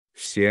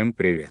Всем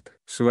привет!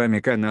 С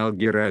вами канал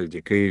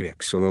Геральдика и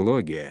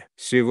Вексилология.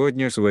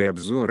 Сегодня свой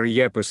обзор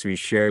я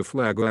посвящаю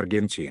флагу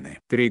Аргентины.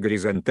 Три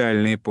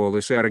горизонтальные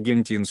полосы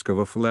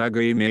аргентинского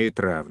флага имеют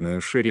равную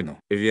ширину.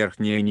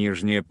 Верхняя и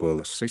нижняя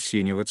полосы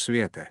синего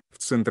цвета. В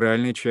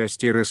центральной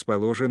части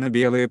расположена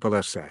белая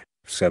полоса.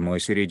 В самой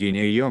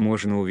середине ее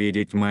можно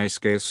увидеть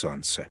майское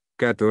солнце,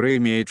 которое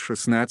имеет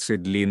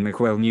 16 длинных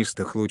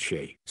волнистых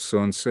лучей.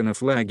 Солнце на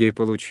флаге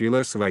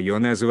получило свое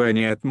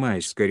название от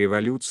майской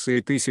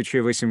революции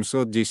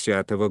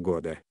 1810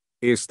 года.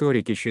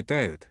 Историки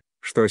считают,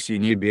 что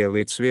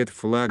синий-белый цвет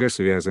флага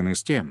связаны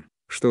с тем,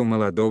 что у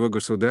молодого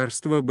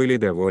государства были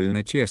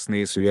довольно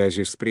тесные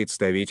связи с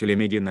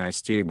представителями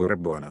династии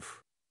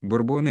Бурбонов.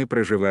 Бурбоны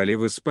проживали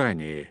в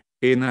Испании,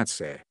 и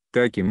нация,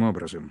 таким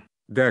образом,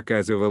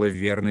 доказывала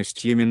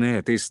верность именно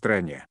этой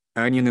стране,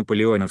 а не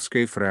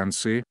наполеоновской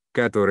Франции,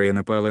 которая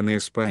напала на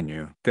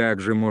Испанию.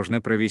 Также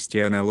можно провести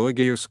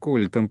аналогию с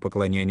культом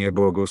поклонения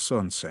богу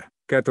Солнца,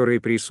 который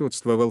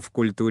присутствовал в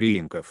культуре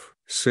инков.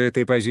 С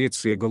этой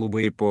позиции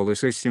голубые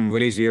полосы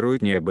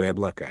символизируют небо и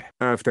облака.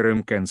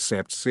 Автором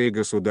концепции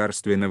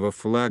государственного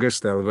флага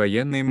стал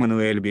военный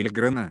Мануэль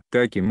Бельграно.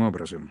 Таким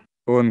образом,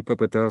 он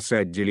попытался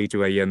отделить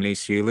военные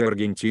силы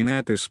Аргентины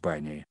от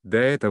Испании. До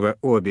этого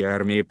обе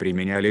армии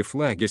применяли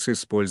флаги с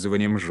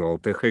использованием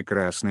желтых и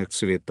красных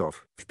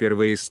цветов.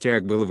 Впервые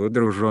стяг был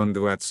водружен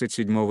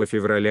 27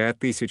 февраля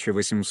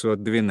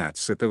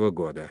 1812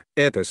 года.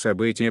 Это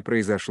событие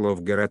произошло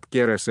в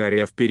городке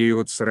Росарио в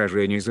период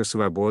сражений за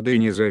свободу и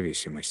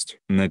независимость.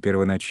 На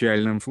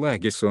первоначальном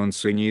флаге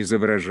солнце не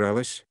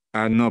изображалось.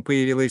 Оно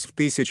появилось в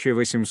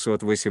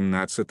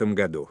 1818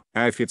 году.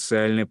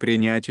 Официальное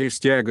принятие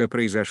стяга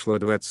произошло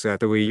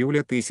 20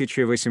 июля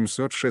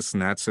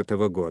 1816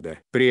 года.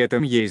 При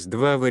этом есть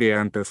два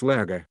варианта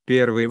флага.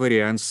 Первый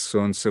вариант с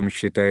солнцем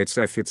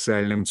считается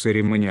официальным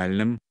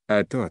церемониальным,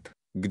 а тот,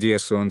 где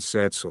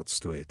солнце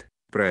отсутствует,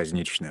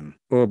 праздничным.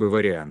 Оба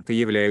варианта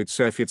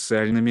являются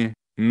официальными,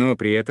 но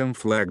при этом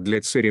флаг для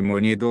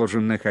церемонии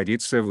должен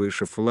находиться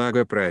выше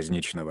флага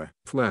праздничного.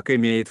 Флаг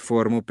имеет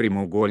форму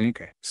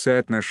прямоугольника.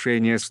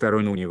 Соотношение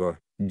сторон у него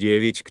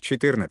 9 к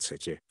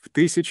 14. В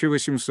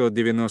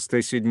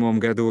 1897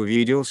 году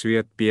увидел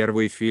свет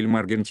первый фильм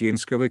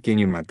аргентинского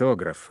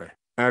кинематографа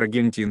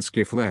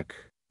 «Аргентинский флаг».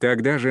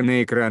 Тогда же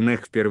на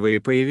экранах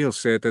впервые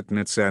появился этот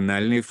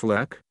национальный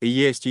флаг.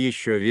 Есть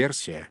еще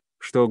версия,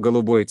 что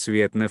голубой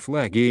цвет на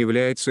флаге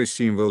является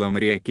символом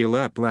реки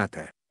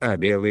Ла-Плата, а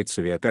белый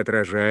цвет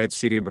отражает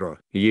серебро.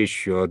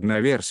 Еще одна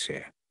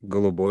версия.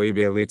 Голубой и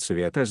белый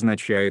цвет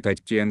означают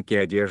оттенки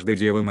одежды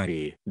Девы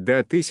Марии.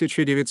 До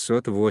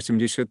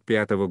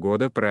 1985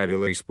 года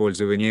правила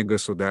использования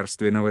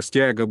государственного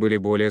стяга были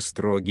более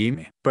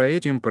строгими. По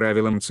этим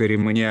правилам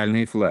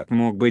церемониальный флаг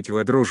мог быть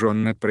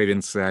водружен над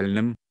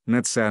провинциальным,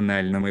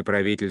 национальным и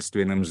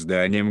правительственным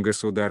зданием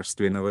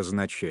государственного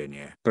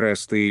значения.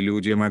 Простые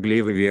люди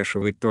могли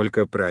вывешивать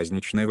только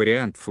праздничный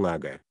вариант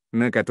флага,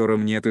 на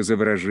котором нет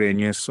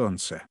изображения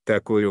солнца.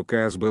 Такой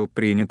указ был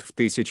принят в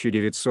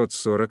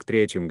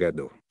 1943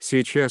 году.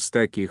 Сейчас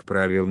таких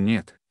правил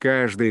нет.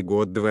 Каждый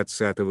год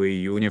 20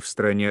 июня в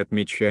стране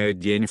отмечают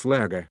День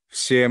флага.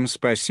 Всем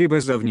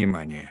спасибо за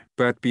внимание.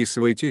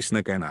 Подписывайтесь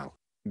на канал.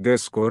 До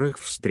скорых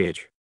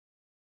встреч!